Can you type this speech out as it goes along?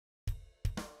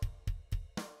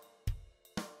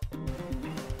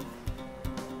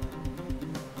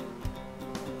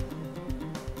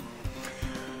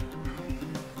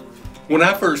When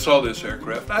I first saw this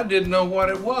aircraft, I didn't know what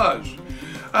it was.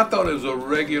 I thought it was a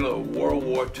regular World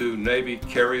War II Navy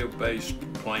carrier-based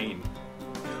plane.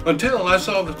 Until I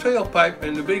saw the tailpipe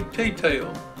and the big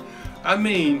T-tail. I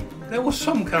mean, there was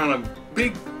some kind of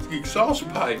big exhaust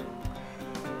pipe.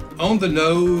 On the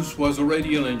nose was a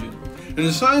radial engine, and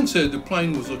the sign said the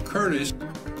plane was a Curtiss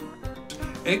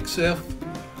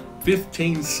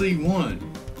XF15C-1.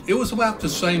 It was about the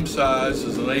same size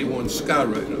as an A-1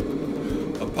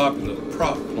 Skyraider, a popular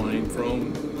prop plane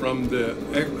from the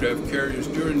aircraft carriers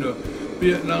during the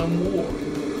Vietnam War.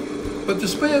 But the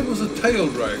Spad was a tail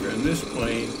dragger, and this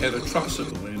plane had a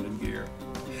tricycle landing gear.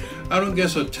 I don't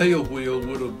guess a tail wheel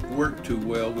would have worked too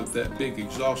well with that big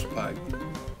exhaust pipe.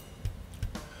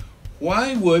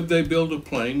 Why would they build a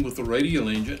plane with a radial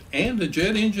engine and a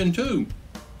jet engine too?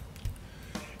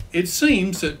 It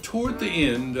seems that toward the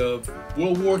end of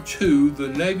World War II, the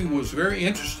Navy was very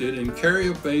interested in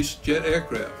carrier-based jet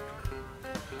aircraft.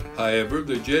 However,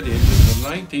 the jet engines of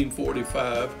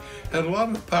 1945 had a lot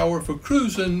of power for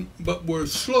cruising, but were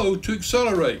slow to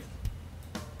accelerate.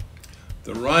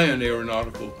 The Ryan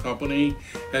Aeronautical Company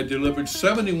had delivered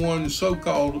 71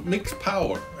 so-called mixed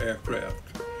power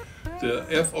aircraft, the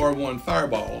FR-1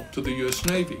 Fireball, to the U.S.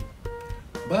 Navy.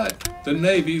 But the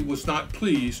Navy was not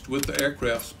pleased with the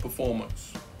aircraft's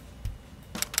performance.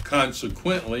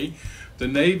 Consequently, the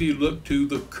Navy looked to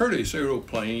the Curtiss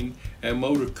Aeroplane and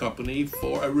Motor Company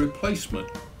for a replacement.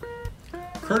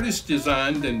 Curtiss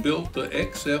designed and built the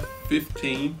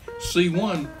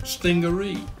XF15C-1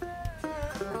 Stingaree.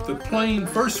 The plane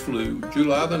first flew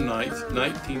July the 9th,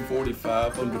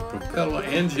 1945 under propeller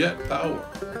and jet power.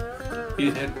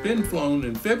 It had been flown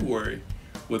in February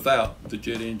without the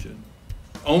jet engine.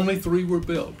 Only 3 were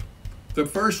built. The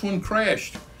first one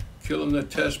crashed, killing the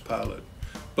test pilot,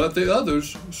 but the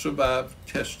others survived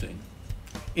testing.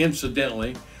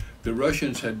 Incidentally, the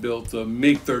Russians had built the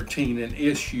MiG-13 and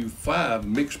Su-5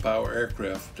 mixed-power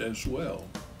aircraft as well.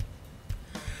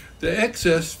 The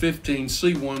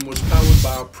XF15C-1 was powered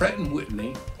by a Pratt &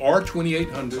 Whitney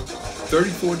R2800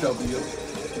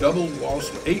 34W double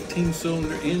Wasp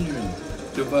 18-cylinder engine,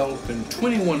 developing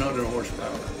 2,100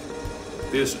 horsepower.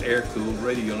 This air-cooled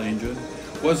radial engine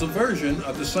was a version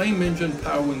of the same engine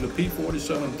powering the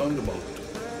P-47 Thunderbolt.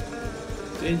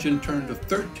 The engine turned a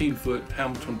 13-foot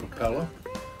Hamilton propeller.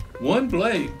 One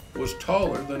blade was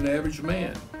taller than the average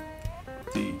man.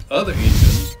 The other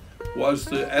engine was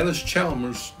the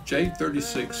Allis-Chalmers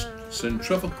J36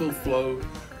 centrifugal flow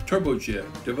turbojet,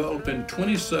 developing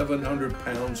 2,700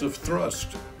 pounds of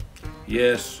thrust.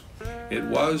 Yes, it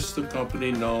was the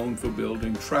company known for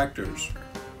building tractors,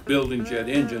 building jet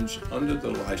engines under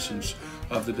the license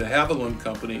of the de Havilland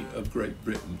Company of Great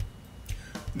Britain.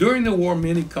 During the war,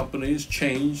 many companies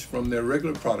changed from their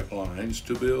regular product lines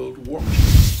to build war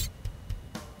machines.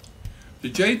 The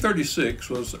J36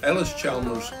 was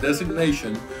Allis-Chalmers'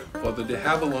 designation for the de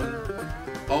Havilland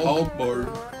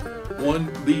Allbird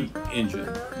 1B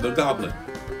engine, the Goblin.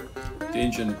 The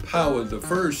engine powered the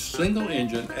first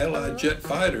single-engine Allied jet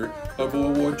fighter of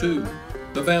World War II,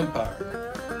 the Vampire.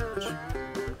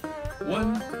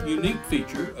 One unique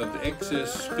feature of the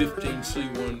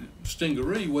XF15C-1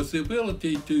 Stingaree was the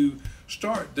ability to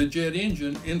start the jet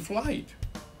engine in flight.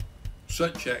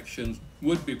 Such actions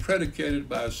would be predicated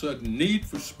by a sudden need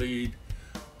for speed,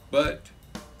 but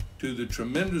to the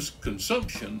tremendous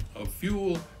consumption of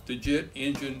fuel, the jet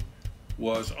engine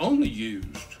was only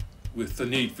used with the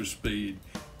need for speed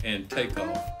and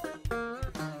takeoff.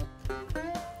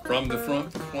 From the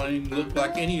front, the plane looked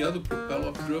like any other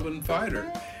propeller-driven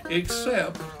fighter,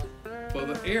 except for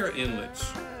the air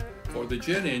inlets for the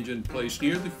jet engine placed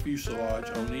near the fuselage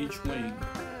on each wing.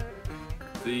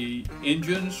 The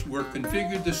engines were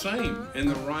configured the same in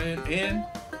the Ryan and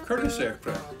Curtiss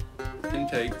aircraft,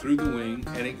 intake through the wing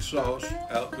and exhaust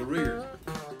out the rear.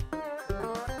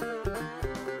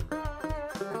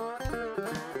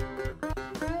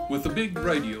 With a big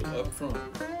radial up front,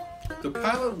 the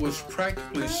pilot was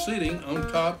practically sitting on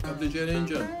top of the jet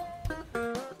engine.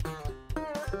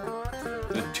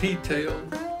 The T-tail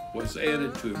was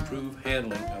added to improve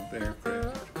handling of the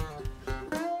aircraft.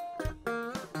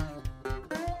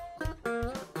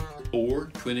 4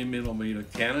 20mm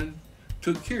cannon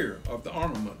took care of the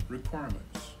armament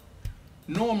requirements.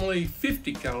 Normally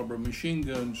 50 caliber machine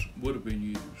guns would have been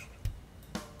used.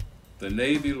 The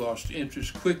Navy lost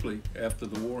interest quickly after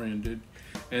the war ended,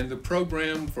 and the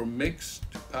program for mixed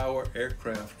power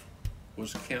aircraft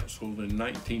was canceled in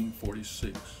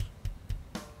 1946.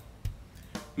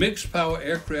 Mixed power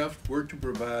aircraft were to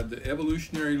provide the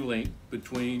evolutionary link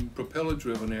between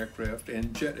propeller-driven aircraft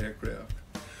and jet aircraft,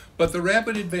 but the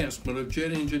rapid advancement of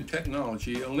jet engine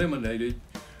technology eliminated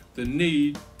the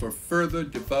need for further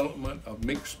development of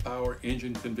mixed power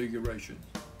engine configurations.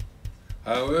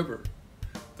 However,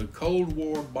 the Cold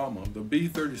War bomber, the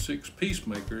B-36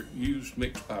 Peacemaker, used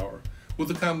mixed power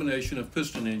with a combination of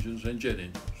piston engines and jet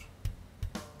engines.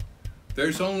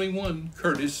 There's only one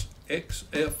Curtiss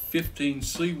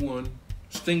XF15C-1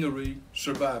 Stingaree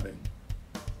surviving,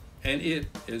 and it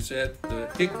is at the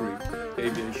Hickory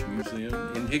Aviation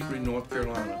Museum in Hickory, North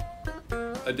Carolina,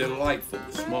 a delightful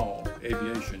small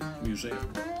aviation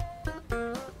museum.